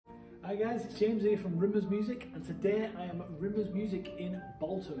Hi guys, it's James here from Rimmers Music, and today I am at Rimmers Music in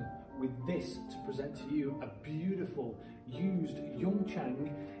Bolton with this to present to you a beautiful used Young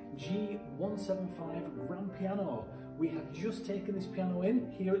Chang G175 grand piano. We have just taken this piano in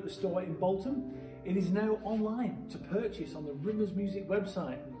here at the store in Bolton. It is now online to purchase on the Rimmers Music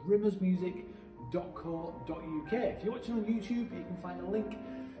website, rimmersmusic.co.uk. If you're watching on YouTube, you can find a link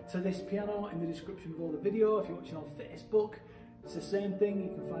to this piano in the description below the video. If you're watching on Facebook, it's the same thing. You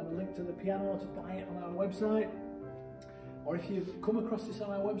can find a link to the piano to buy it on our website. Or if you've come across this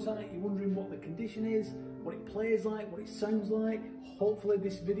on our website, you're wondering what the condition is, what it plays like, what it sounds like, hopefully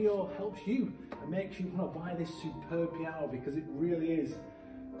this video helps you and makes you want to buy this superb piano, because it really is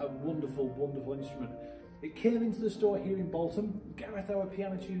a wonderful, wonderful instrument. It came into the store here in Bolton. Gareth, our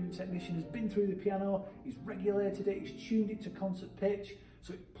piano tuning technician, has been through the piano, he's regulated it, he's tuned it to concert pitch,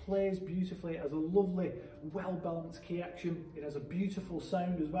 so it plays beautifully. It has a lovely, well-balanced key action. It has a beautiful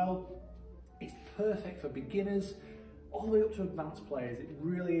sound as well. It's perfect for beginners, all the way up to advanced players. It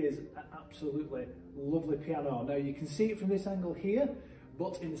really is an absolutely lovely piano. Now you can see it from this angle here,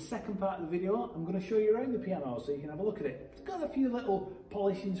 but in the second part of the video, I'm going to show you around the piano so you can have a look at it. It's got a few little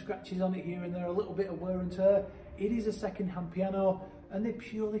polishing scratches on it here and there, a little bit of wear and tear. It is a second-hand piano, and they're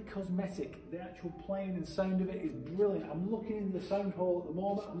purely cosmetic. The actual playing and sound of it is brilliant. I'm looking in the sound hole at the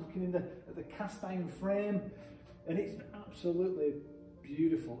moment. I'm looking in at the cast iron frame, and it's absolutely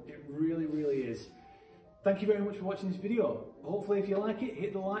beautiful. It really, really is. Thank you very much for watching this video. Hopefully if you like it,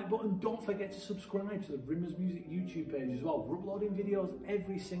 hit the like button. Don't forget to subscribe to the Rimmers Music YouTube page as well. We're uploading videos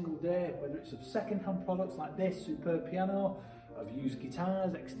every single day, whether it's of second-hand products like this superb piano, of used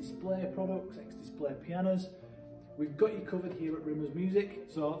guitars, ex-display products, ex-display pianos. We've got you covered here at Rimmers Music.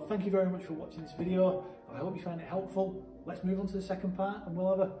 So thank you very much for watching this video. I hope you find it helpful. Let's move on to the second part, and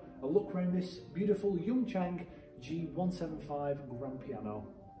we'll have a look around this beautiful Young Chang G175 grand piano.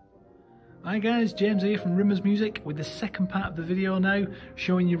 Hi guys, James here from Rimmers Music with the second part of the video now,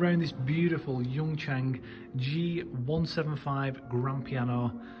 showing you around this beautiful Young Chang G175 grand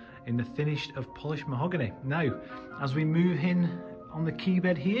piano in the finished of polished mahogany. Now, as we move in on the key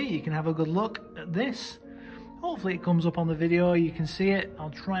bed here, you can have a good look at this. Hopefully it comes up on the video, you can see it.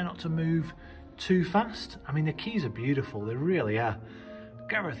 I'll try not to move too fast. I mean, the keys are beautiful, they really are.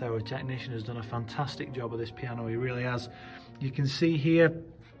 Gareth, our technician, has done a fantastic job of this piano, he really has. You can see here,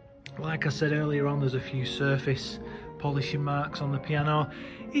 like I said earlier on, there's a few surface polishing marks on the piano.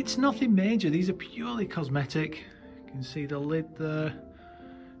 It's nothing major, these are purely cosmetic. You can see the lid there.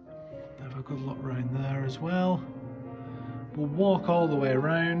 Have a good look around there as well. We'll walk all the way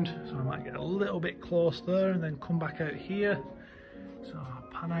around, so I might get a little bit close there and then come back out here. So I'll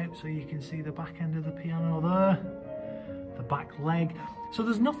pan out so you can see the back end of the piano there, the back leg. So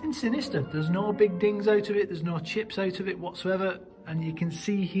there's nothing sinister, there's no big dings out of it, there's no chips out of it whatsoever. And you can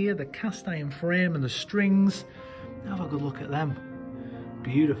see here the cast iron frame and the strings. Have a good look at them.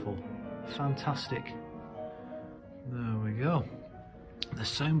 Beautiful, fantastic. There we go. The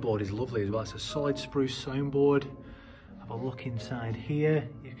soundboard is lovely as well. It's a solid spruce soundboard. Have a look inside here.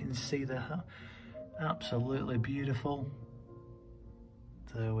 You can see the absolutely beautiful.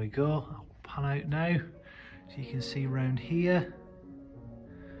 There we go. I'll pan out now so you can see around here.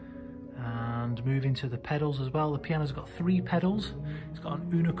 And move into the pedals as well. The piano's got 3 pedals. It's got an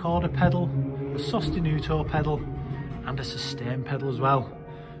una corda pedal, a sostenuto pedal, and a sustain pedal as well.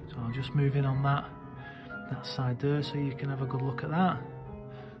 So I'll just move in on that side there so you can have a good look at that.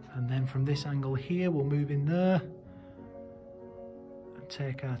 And then from this angle here, we'll move in there and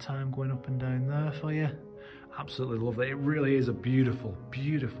take our time going up and down there for you. Absolutely lovely. It really is a beautiful,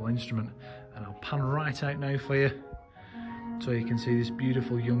 beautiful instrument. And I'll pan right out now for you so you can see this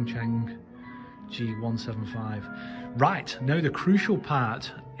beautiful Young Chang G175. Right, now the crucial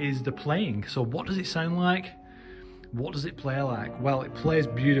part is the playing. So what does it sound like? What does it play like? Well, it plays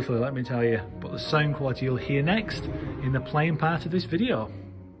beautifully, let me tell you, but the sound quality you'll hear next in the playing part of this video.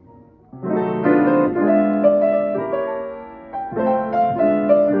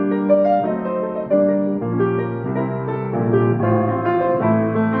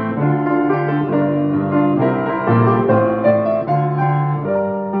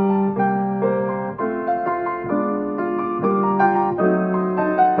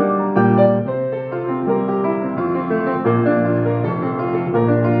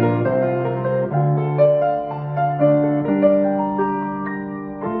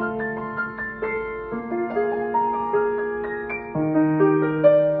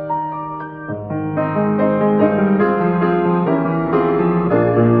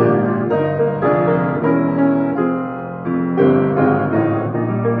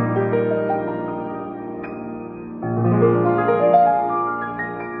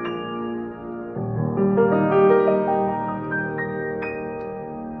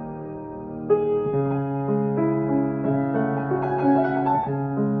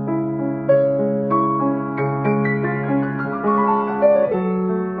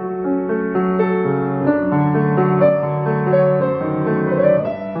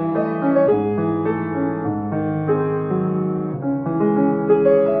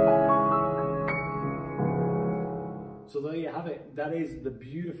 the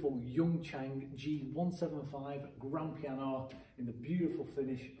beautiful young Chang G175 grand piano in the beautiful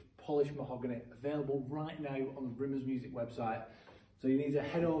finish of polished mahogany, available right now on the Rimmers Music website. So you need to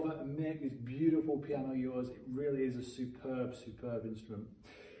head over and make this beautiful piano yours. It really is a superb, superb instrument.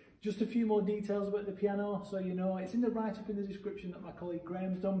 Just a few more details about the piano, so you know, it's in the write-up in the description that my colleague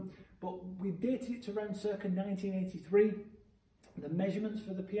Graham's done, but we dated it to around circa 1983. The measurements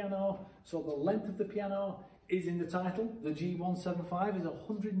for the piano, so the length of the piano is in the title. The G175 is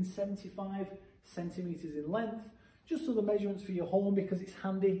 175 centimetres in length. Just so the measurements for your home, because it's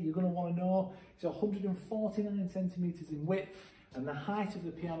handy, you're going to want to know, it's 149 centimetres in width, and the height of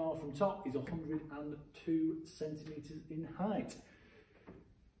the piano from top is 102 centimetres in height.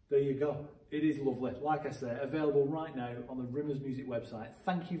 There you go. It is lovely. Like I say, available right now on the Rimmers Music website.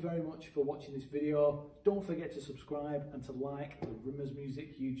 Thank you very much for watching this video. Don't forget to subscribe and to like the Rimmers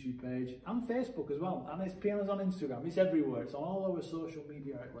Music YouTube page and Facebook as well. And this piano's on Instagram. It's everywhere. It's on all our social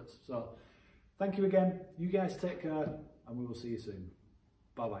media outlets. So thank you again. You guys take care, and we will see you soon.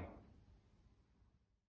 Bye-bye.